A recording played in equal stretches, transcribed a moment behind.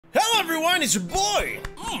everyone, it's your boy,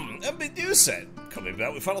 FF16, coming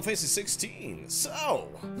back with Final Fantasy 16. So,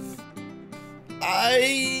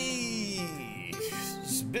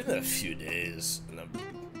 it's been a few days, and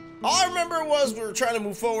all I remember was we were trying to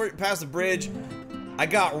move forward past the bridge. I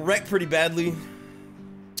got wrecked pretty badly,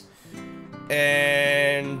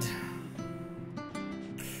 and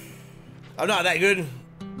I'm not that good,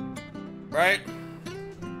 right?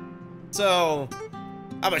 So,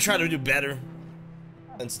 I'm gonna try to do better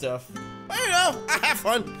and stuff. But, you know, I have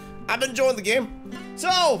fun. I've been enjoying the game.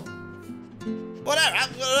 So,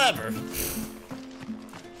 whatever.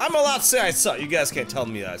 I'm allowed to say I suck. You guys can't tell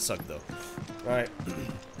me that I suck, though. Right?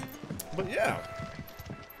 But, yeah.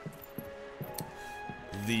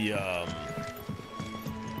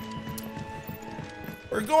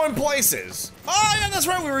 We're going places. Oh, yeah, that's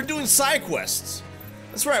right. We were doing side quests.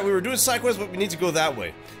 That's right. We were doing side quests, but we need to go that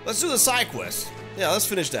way. Let's do the side quest. Yeah, let's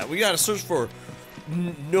finish that. We gotta search for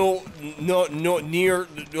some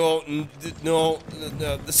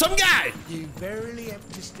guy! You barely have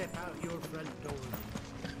to step out your front door.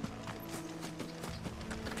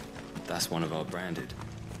 That's one of our branded.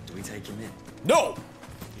 Do we take him in? No!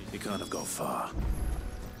 You can't have got far.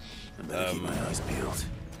 I better keep my eyes peeled.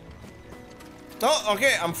 Oh,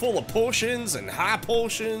 okay, I'm full of potions and high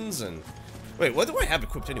potions and... Wait, what do I have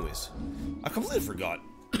equipped anyways? I completely forgot.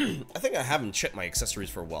 I think I haven't checked my accessories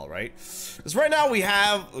for a while, right? Because right now we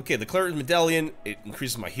have, okay, the Cleric Medallion. It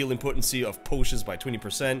increases my healing potency of potions by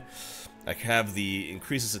 20%. I have the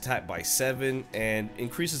increases attack by 7 and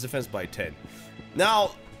increases defense by 10.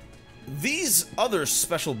 Now, these other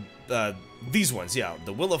special, these ones, yeah,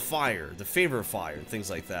 the Will of Fire, the Favor of Fire, and things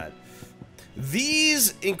like that.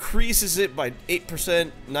 These increases it by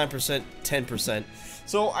 8%, 9%, 10%.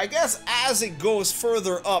 So I guess as it goes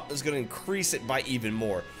further up, it's going to increase it by even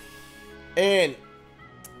more. And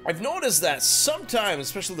I've noticed that sometimes,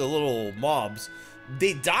 especially the little mobs,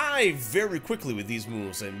 they die very quickly with these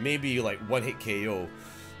moves and maybe like one-hit KO.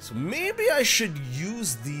 So maybe I should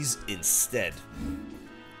use these instead.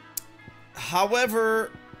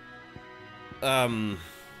 However, I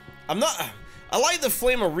like the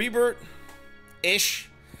Flame of Rebirth-ish.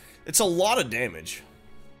 It's a lot of damage,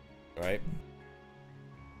 right?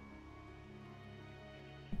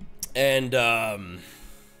 And,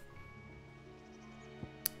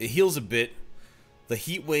 it heals a bit. The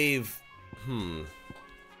Heat Wave,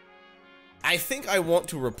 I think I want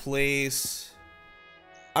to replace...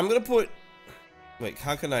 I'm gonna put... Wait,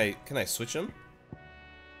 how can I switch them?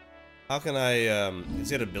 How can I,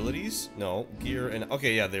 is it abilities? No, gear and...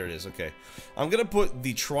 Okay, yeah, there it is, okay. I'm gonna put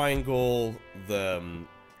the triangle, the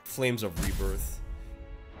Flames of Rebirth,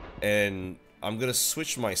 and... I'm gonna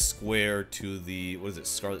switch my square to the, what is it,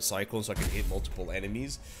 Scarlet Cyclone, so I can hit multiple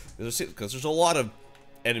enemies. Because there's a lot of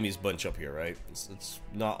enemies bunch up here, right? It's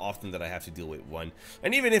not often that I have to deal with one.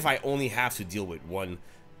 And even if I only have to deal with one,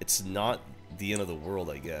 it's not the end of the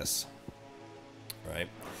world, I guess. Right?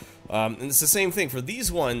 And it's the same thing. For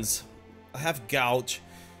these ones, I have Gouge.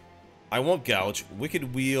 I want Gouge.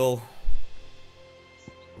 Wicked Wheel.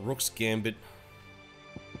 Rook's Gambit.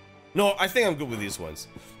 No, I think I'm good with these ones.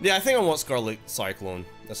 Yeah, I think I want Scarlet Cyclone.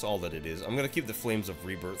 That's all that it is. I'm gonna keep the Flames of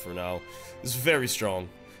Rebirth for now. It's very strong.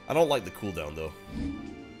 I don't like the cooldown, though.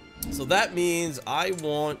 So that means I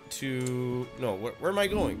want to... No, where am I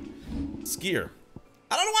going? Skier.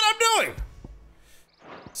 I don't know what I'm doing!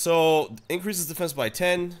 So, increases defense by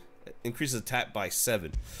 10. Increases attack by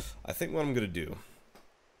 7. I think what I'm gonna do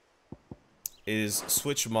is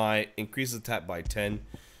switch my increases attack by 10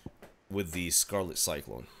 with the Scarlet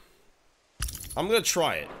Cyclone. I'm gonna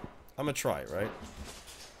try it. I'm gonna try it, right?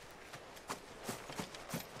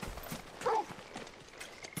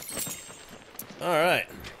 Alright.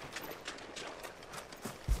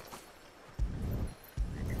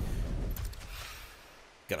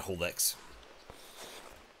 Gotta hold X.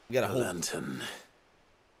 You gotta hold... Lantern.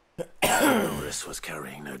 Norris was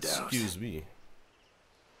carrying, no doubt. Excuse me.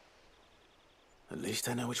 At least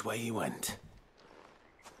I know which way he went.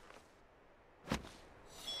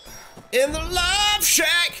 In the Love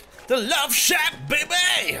Shack! The Love Shack,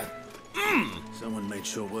 baby! Someone made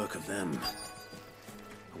short work of them.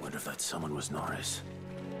 I wonder if that someone was Norris.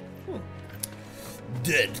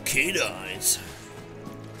 Dead canines.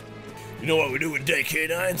 You know what we do with dead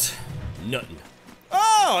canines? Nothing.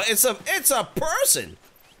 Oh, it's a person!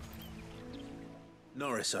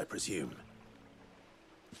 Norris, I presume.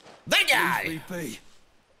 That guy! Slippy.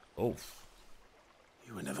 Oh.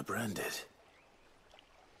 You were never branded.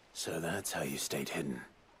 So that's how you stayed hidden.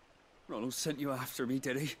 Ronald sent you after me,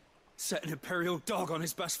 did he? Set an Imperial dog on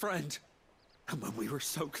his best friend. And when we were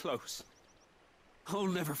so close. I'll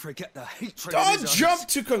never forget the hatred. Don't jump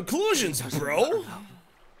to conclusions, bro.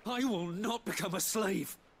 I will not become a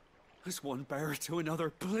slave. As one bearer to another,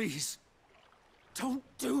 please. Don't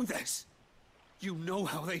do this. You know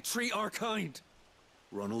how they treat our kind.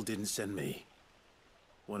 Ronald didn't send me.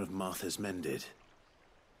 One of Martha's men did.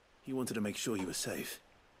 He wanted to make sure you were safe.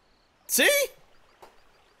 See?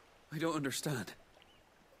 I don't understand.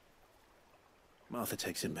 Martha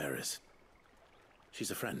takes in bearers.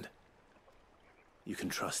 She's a friend. You can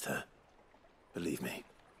trust her. Believe me.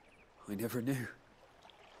 I never knew.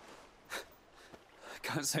 I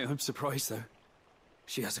can't say I'm surprised, though.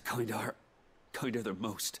 She has a kind heart. Kinder than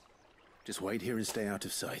most. Just wait here and stay out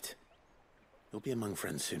of sight. You'll be among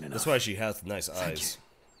friends soon enough. That's why she has nice eyes. Thank you.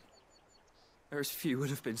 There's few would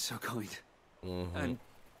have been so kind. And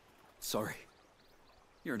sorry.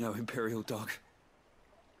 You're no Imperial dog.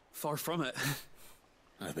 Far from it.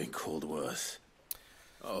 I've been called worse.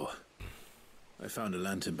 Oh, I found a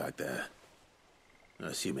lantern back there. I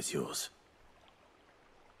assume it's yours.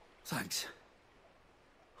 Thanks.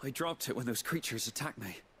 I dropped it when those creatures attacked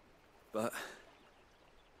me. But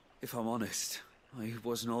if I'm honest, I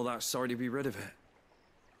wasn't all that sorry to be rid of it.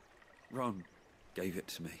 Ron gave it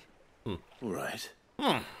to me. All right.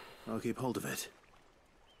 I'll keep hold of it.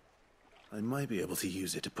 I might be able to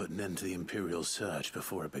use it to put an end to the Imperial search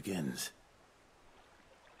before it begins.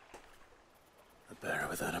 A bearer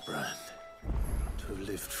without a brand. To have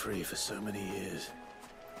lived free for so many years.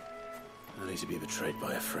 Only to be betrayed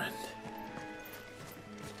by a friend.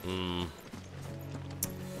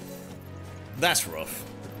 That's rough.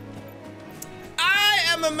 I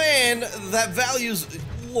am a man that values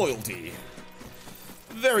loyalty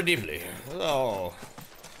very deeply. Oh,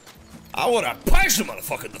 I want to punch the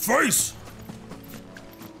motherfucker in the face.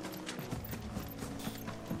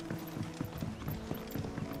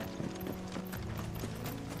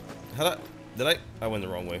 Did I went the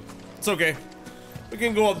wrong way. It's okay. We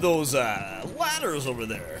can go up those ladders over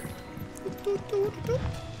there.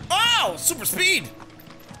 Oh, super speed.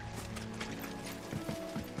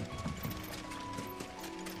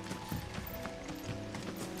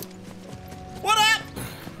 What up?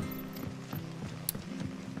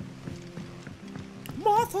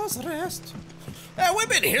 Martha's Rest. We've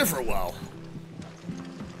been here for a while.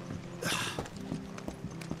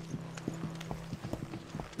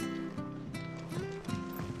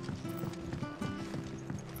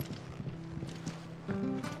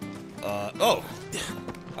 Oh.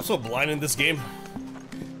 I'm so blind in this game.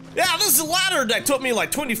 Yeah, this is a ladder that took me like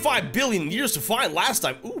 25 billion years to find last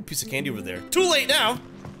time. Ooh, piece of candy over there. Too late now.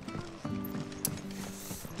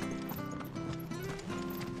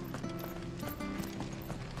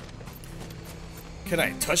 Can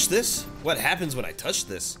I touch this? What happens when I touch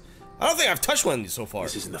this? I don't think I've touched one of these so far.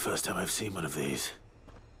 This isn't the first time I've seen one of these.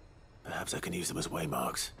 Perhaps I can use them as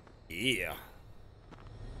waymarks. Yeah.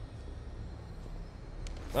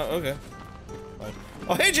 Oh, okay. Fine.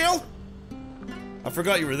 Oh, hey, Jill! I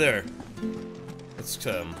forgot you were there. It's,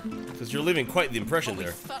 because you're leaving quite the impression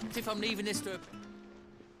there. Fucked if I'm leaving this to...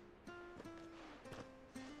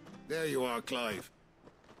 There you are, Clive.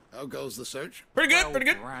 How goes the search? Pretty good, pretty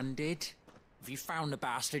good. Branded. Have you found the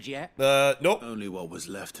bastard yet? Nope. Only what was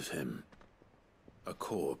left of him. A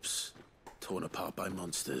corpse, torn apart by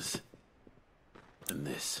monsters. And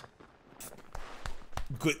this.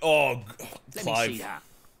 Good. Oh, Let Clive. me see that.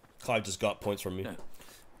 Clive just got points from me. No.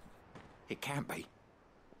 It can't be.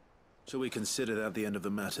 Shall we consider that the end of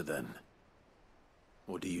the matter, then?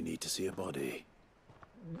 Or do you need to see a body?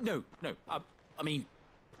 No. I mean,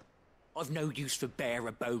 I've no use for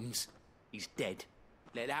bearer bones. He's dead.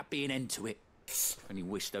 Let that be an end to it. Only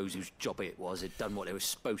wish those whose job it was had done what they were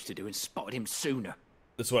supposed to do and spotted him sooner.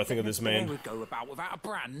 That's what I think of this man. Would go about without a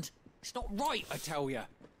brand. It's not right, I tell you.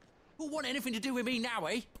 Who'll want anything to do with me now,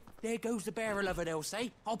 eh? There goes the bearer lover, they'll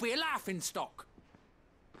say. I'll be a laughing stock.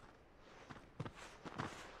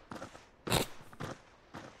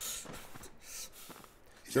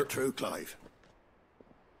 Is it true, Clive?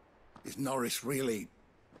 Is Norris really...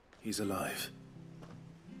 He's alive.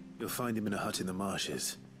 You'll find him in a hut in the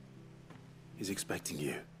marshes. He's expecting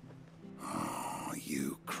you. Oh,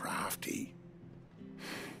 you crafty.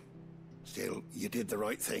 Still, you did the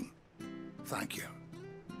right thing. Thank you.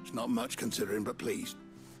 It's not much considering, but please,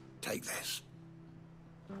 take this.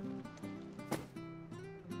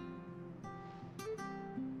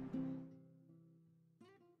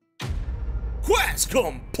 Quest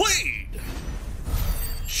complete!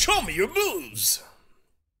 Show me your moves!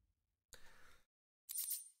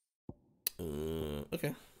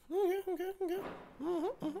 Okay.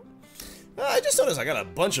 I just noticed I got a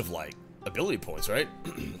bunch of, like, ability points, right?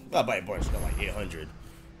 Not by a bunch, I got like 800.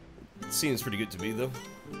 Seems pretty good to me, though.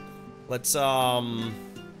 Let's,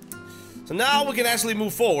 So now we can actually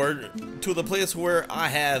move forward to the place where I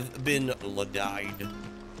have been died.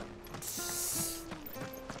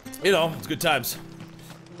 You know, it's good times.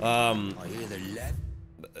 No,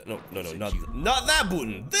 not that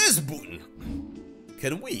button. This button.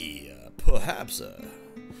 Can we, perhaps,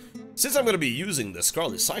 since I'm going to be using the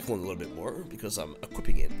Scarlet Cyclone a little bit more, because I'm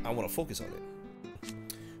equipping it, I want to focus on it.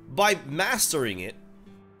 By mastering it,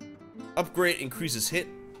 upgrade increases hit.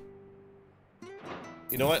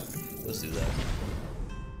 You know what? Let's do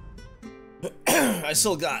that. I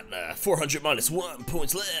still got 400 minus 1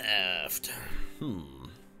 points left.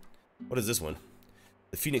 What is this one?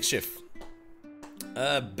 The Phoenix Shift.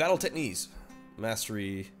 Battle techniques.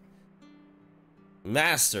 Mastery.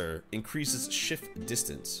 Master increases shift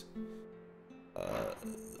distance.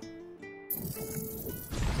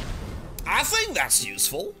 I think that's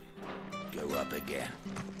useful. Go up again.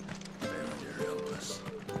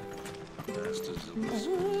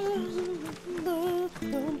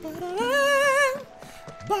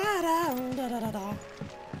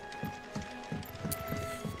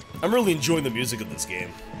 I'm really enjoying the music of this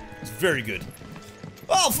game. It's very good.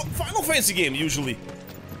 Well, Final Fantasy game usually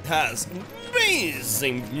has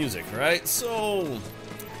amazing music, right? So,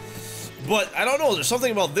 but I don't know. There's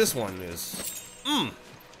something about this one is,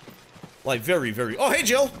 like very. Oh, hey,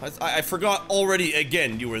 Jill. I forgot already.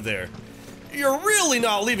 Again, you were there. You're really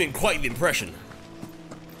not leaving quite the impression.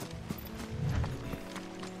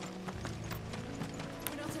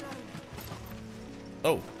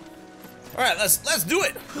 Oh. All right, let's do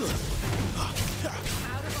it.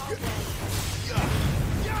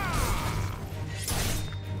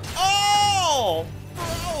 Oh,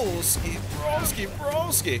 broski.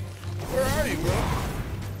 Where are you, bro?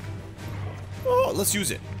 Oh, let's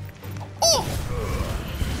use it. Oh.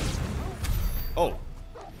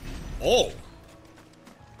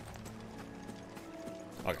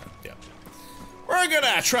 Okay, yeah. We're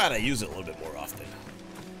gonna try to use it a little bit more often.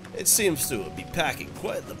 It seems to be packing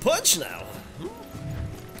quite the punch now.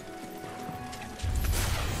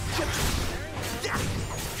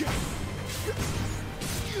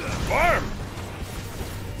 Bam!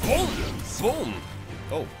 Boom! Boom!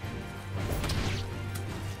 Oh.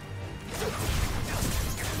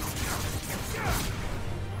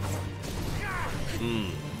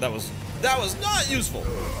 That was not useful.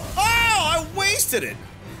 Oh, I wasted it.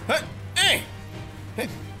 Hey.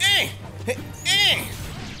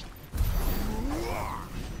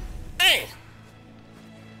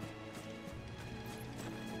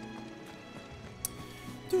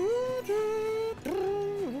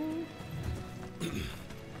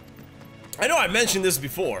 I know I mentioned this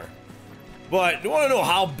before, but you want to know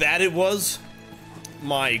how bad it was?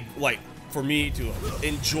 For me to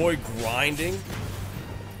enjoy grinding.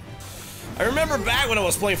 I remember back when I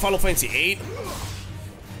was playing Final Fantasy VIII.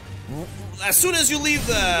 As soon as you leave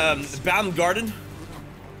the Bound Garden,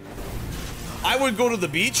 I would go to the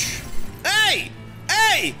beach. Hey!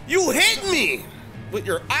 You hit me with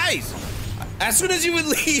your eyes. As soon as you would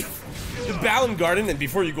leave the Bound Garden and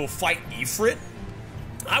before you go fight Ifrit,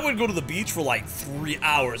 I would go to the beach for like 3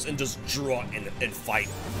 hours and just draw and fight.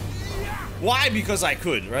 Why? Because I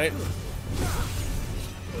could, right?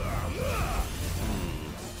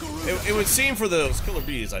 It would seem for those killer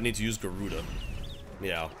bees I need to use Garuda.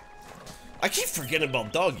 Yeah. I keep forgetting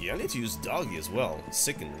about Doggy. I need to use Doggy as well.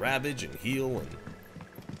 Sick and Ravage and Heal and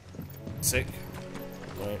Sick.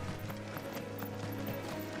 Right.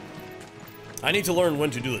 I need to learn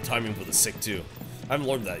when to do the timing for the Sick too. I haven't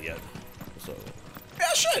learned that yet. So maybe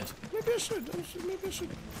I should. Maybe I should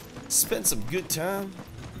spend some good time.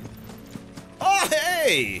 Oh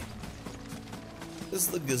hey! This is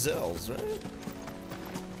the Gazelles, right?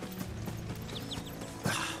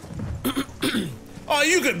 Oh,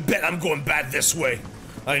 you can bet I'm going back this way.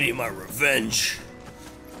 I need my revenge.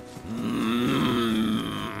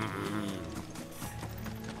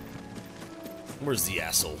 Where's the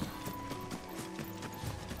asshole?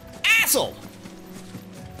 Asshole!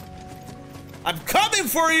 I'm coming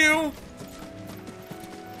for you!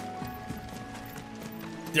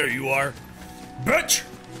 There you are. Bitch!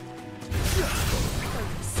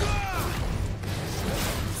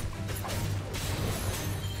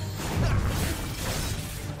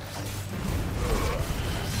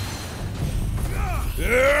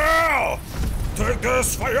 Yeah! Take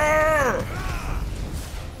this fire!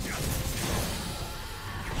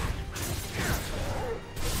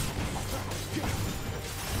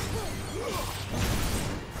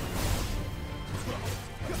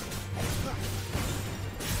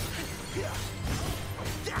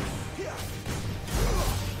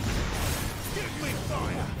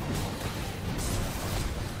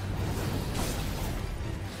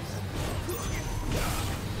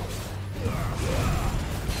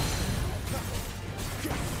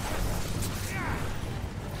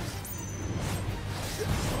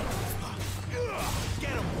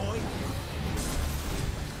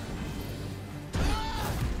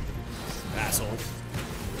 asshole.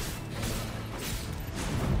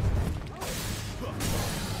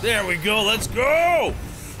 There we go. Let's go.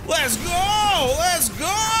 Let's go. Let's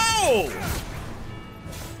go.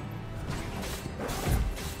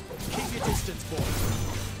 Keep your distance, boy.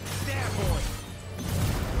 There, boy.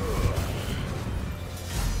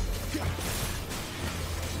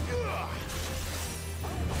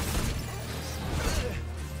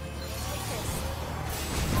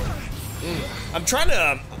 I'm trying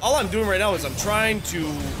to, all I'm doing right now is I'm trying to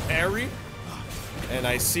parry, and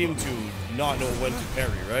I seem to not know when to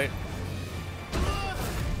parry, right?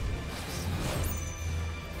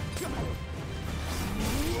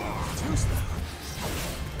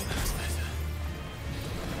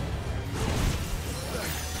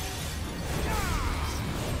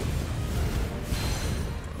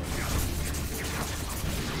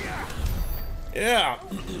 Yeah.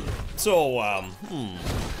 So,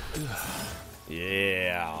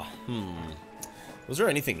 yeah. Was there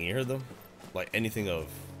anything here, though? Like, anything of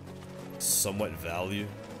somewhat value?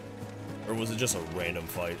 Or was it just a random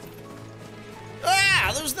fight?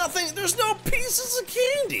 Ah! There's nothing, there's no pieces of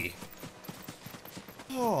candy!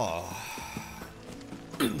 Oh.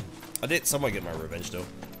 I did somewhat get my revenge, though.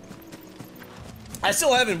 I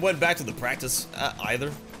still haven't went back to the practice,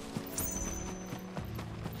 either.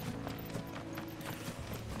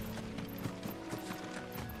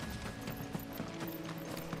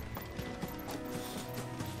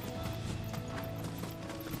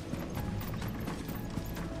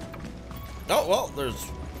 Oh, well, there's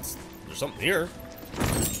something here.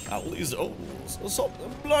 At least, oh, some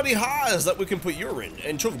bloody highs that we can put urine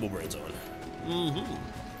and chocobo brains on.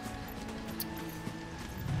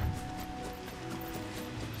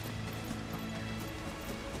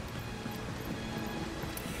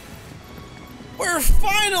 We're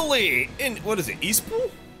finally in, what is it,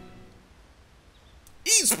 Eastpool?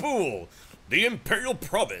 Eastpool, the imperial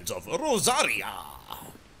province of Rosaria.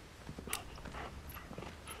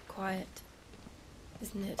 Quiet,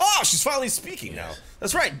 isn't it? Oh, she's finally speaking now.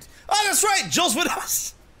 That's right. Oh, that's right. Jill's with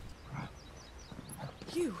us.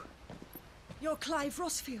 You're Clive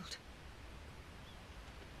Rossfield.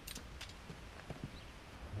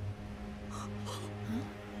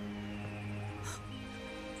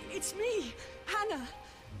 It's me, Hannah,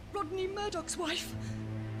 Rodney Murdoch's wife.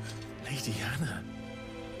 Lady Hannah.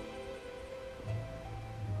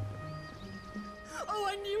 Oh,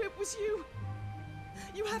 I knew it was you.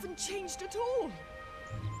 You haven't changed at all.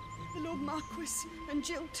 The Lord Marquis and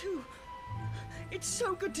Jill too. It's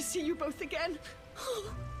so good to see you both again.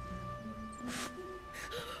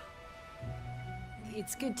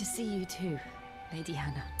 It's good to see you too, Lady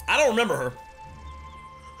Hannah. I don't remember her.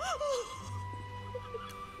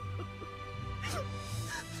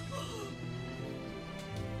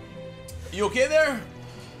 You okay there?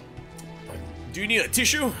 Do you need a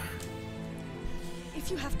tissue? If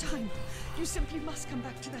you have time, you simply must come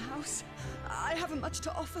back to the house. I haven't much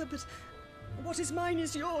to offer, but what is mine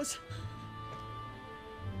is yours.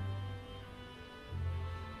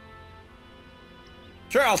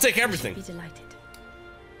 Sure, I'll take everything. Be delighted.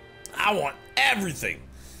 I want everything.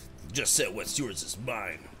 Just said what's yours is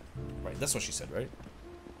mine. Right, that's what she said, right?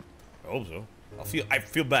 I hope so. I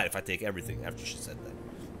feel bad if I take everything after she said that.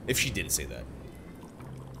 If she didn't say that.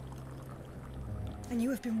 And you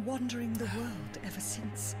have been wandering the world ever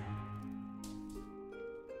since.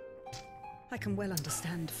 I can well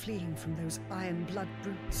understand fleeing from those iron blood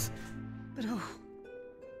brutes. But oh,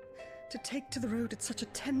 to take to the road at such a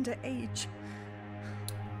tender age.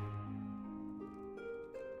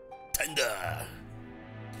 Tender.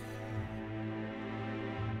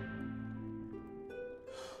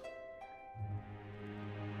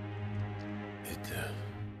 It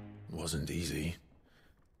wasn't easy,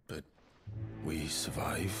 but we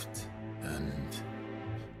survived, and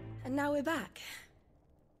now we're back.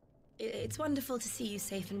 It's wonderful to see you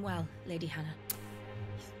safe and well, Lady Hannah.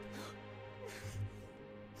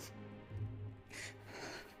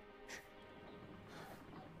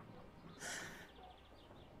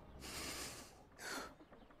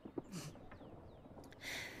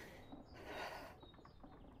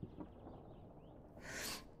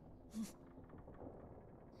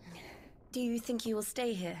 Do you think you will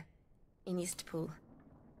stay here, in Eastpool?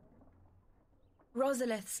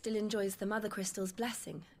 Rosalith still enjoys the Mother Crystal's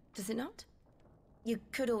blessing, does it not? You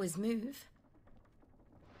could always move.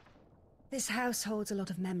 This house holds a lot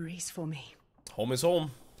of memories for me. Home is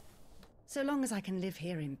home. So long as I can live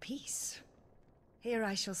here in peace, here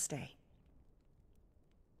I shall stay.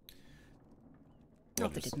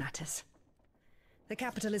 Not that it matters. The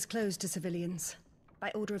capital is closed to civilians,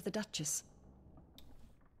 by order of the Duchess.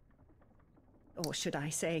 or should I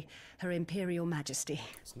say, Her Imperial Majesty.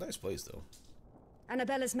 It's a nice place, though.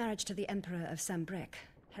 Annabella's marriage to the Emperor of Sambrec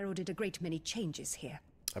heralded a great many changes here.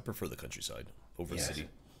 I prefer the countryside over the city.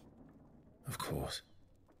 Of course.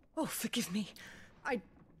 Oh, forgive me. I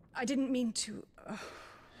didn't mean to...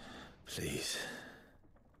 Please.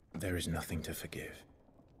 There is nothing to forgive.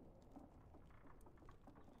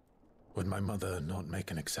 Would my mother not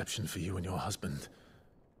make an exception for you and your husband?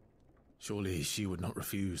 Surely she would not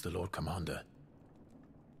refuse the Lord Commander.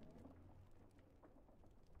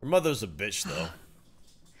 Her mother's a bitch, though.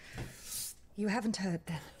 You haven't heard,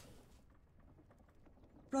 then.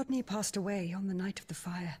 Rodney passed away on the night of the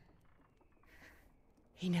fire.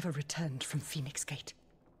 He never returned from Phoenix Gate.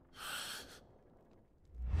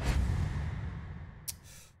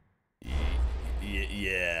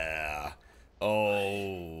 Yeah.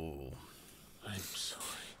 Oh. I'm sorry.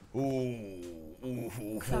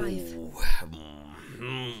 Ooh. Clive.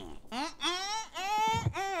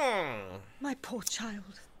 My poor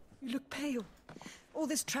child. You look pale. All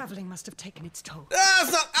this traveling must have taken its toll.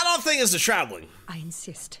 I don't think it's the traveling. I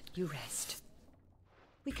insist you rest.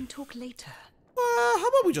 We can talk later. How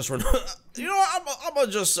about we just run? You know, I'm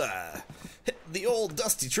gonna just hit the old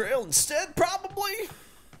dusty trail instead, probably.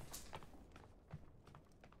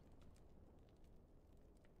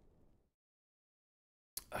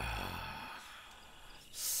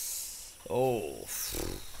 Oh.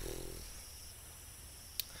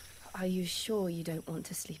 Are you sure you don't want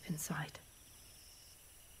to sleep inside?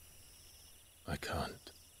 I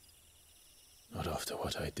can't. Not after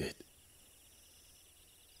what I did.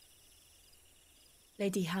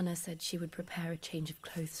 Lady Hannah said she would prepare a change of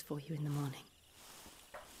clothes for you in the morning.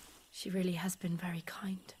 She really has been very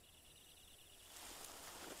kind.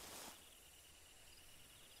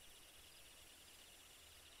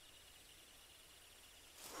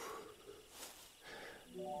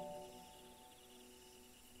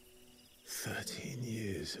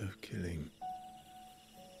 Years of killing.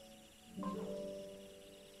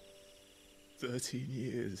 13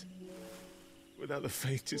 years without the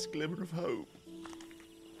faintest glimmer of hope.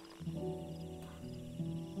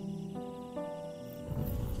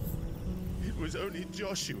 It was only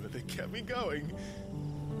Joshua that kept me going.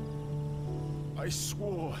 I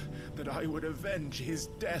swore that I would avenge his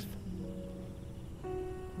death.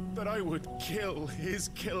 That I would kill his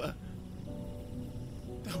killer.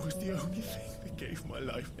 That was the only thing that gave my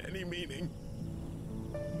life any meaning.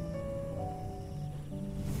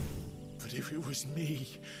 But if it was me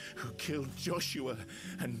who killed Joshua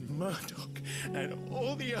and Murdoch and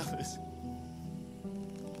all the others,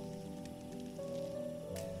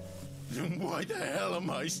 then why the hell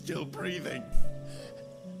am I still breathing?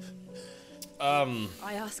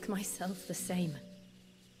 I ask myself the same.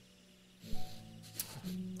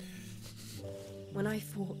 When I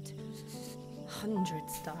fought,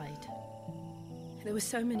 hundreds died. There were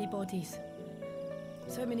so many bodies,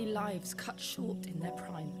 so many lives cut short in their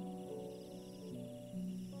prime.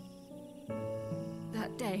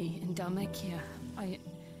 That day in Dalmekia,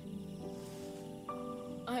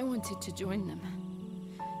 I wanted to join them.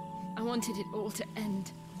 I wanted it all to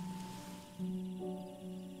end.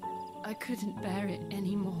 I couldn't bear it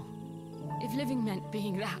anymore. If living meant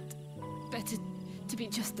being that, better to be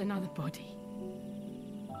just another body.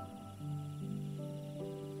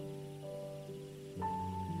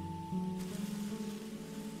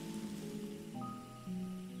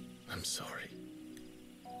 I'm sorry.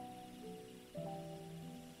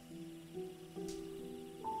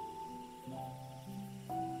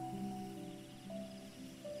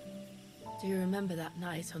 Do you remember that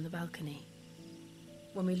night on the balcony,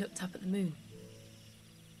 when we looked up at the moon?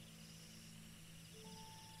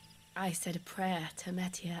 I said a prayer to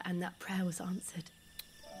Metia, and that prayer was answered.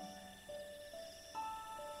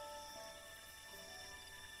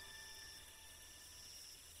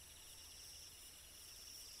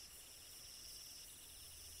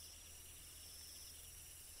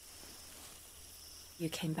 You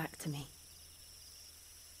came back to me.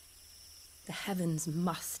 The heavens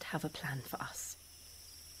must have a plan for us.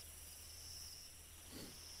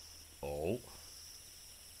 Oh.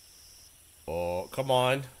 Oh, come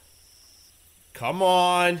on. Come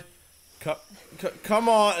on. Come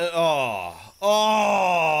on. Oh.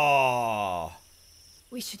 Oh.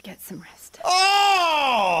 We should get some rest.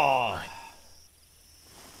 Oh.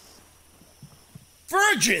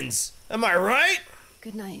 Virgins. Am I right?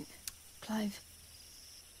 Good night, Clive.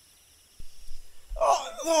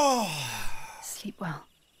 Oh. Sleep well.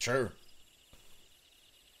 Sure.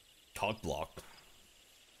 Cock block.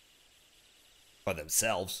 By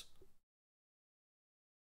themselves.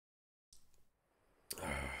 Hey,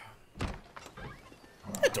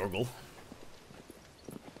 Dorgle.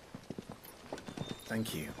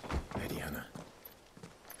 Thank you, Lady Hannah.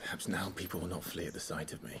 Perhaps now people will not flee at the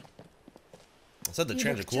sight of me. Is that the You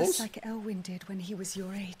change look of clothes? just like Elwyn did when he was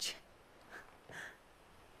your age.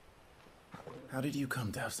 How did you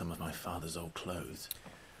come to have some of my father's old clothes?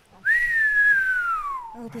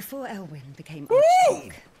 Oh, before Elwyn became Woo!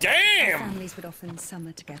 Archduke, our Damn! families would often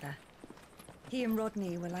summer together. He and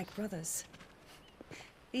Rodney were like brothers.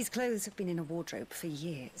 These clothes have been in a wardrobe for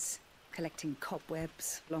years, collecting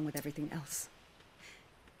cobwebs along with everything else.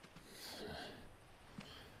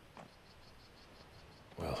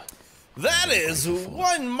 Well, That is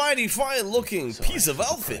one mighty fine-looking so piece I of should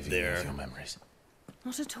outfit deprive you of there. your memories.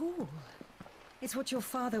 Not at all. It's what your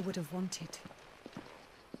father would have wanted.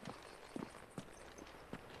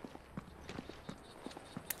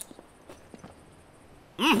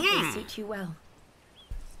 They suit you well.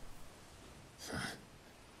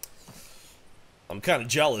 I'm kind of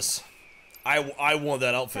jealous. I want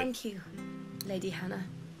that outfit. Thank you, Lady Hannah.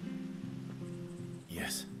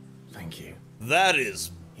 Yes, thank you. That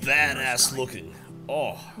is You've been most badass kind. looking.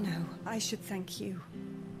 Oh, No, I should thank you.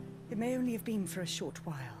 It may only have been for a short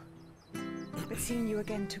while, but seeing you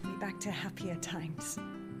again took me back to happier times.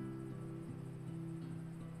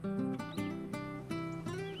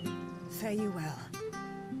 Fare you well,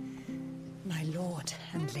 my lord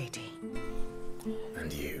and lady.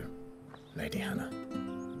 And you, Lady Hannah.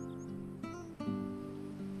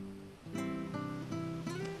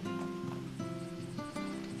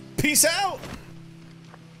 peace out.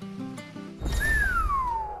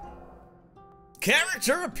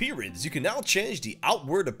 Character appearance. You can now change the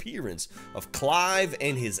outward appearance of Clive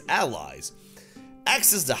and his allies.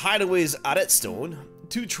 Access the hideaways at Redstone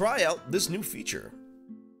to try out this new feature.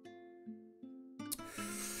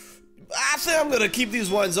 I think I'm gonna keep these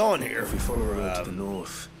ones on here If we follow a road to the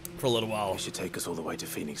north, for a little while. it should take us all the way to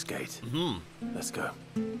Phoenix Gate. Let's go.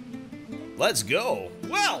 Let's go.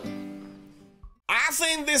 Well, I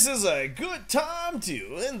think this is a good time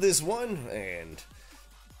to end this one, and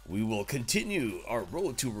we will continue our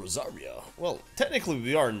road to Rosaria. Well, technically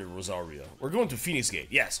we are in Rosaria. We're going to Phoenix Gate.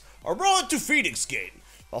 Yes, our road to Phoenix Gate.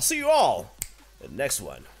 I'll see you all in the next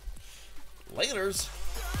one. Laters.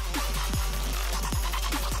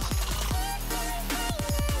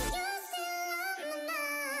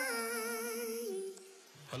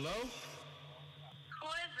 Hello? Who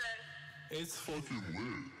is it? It's fucking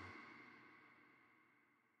weird.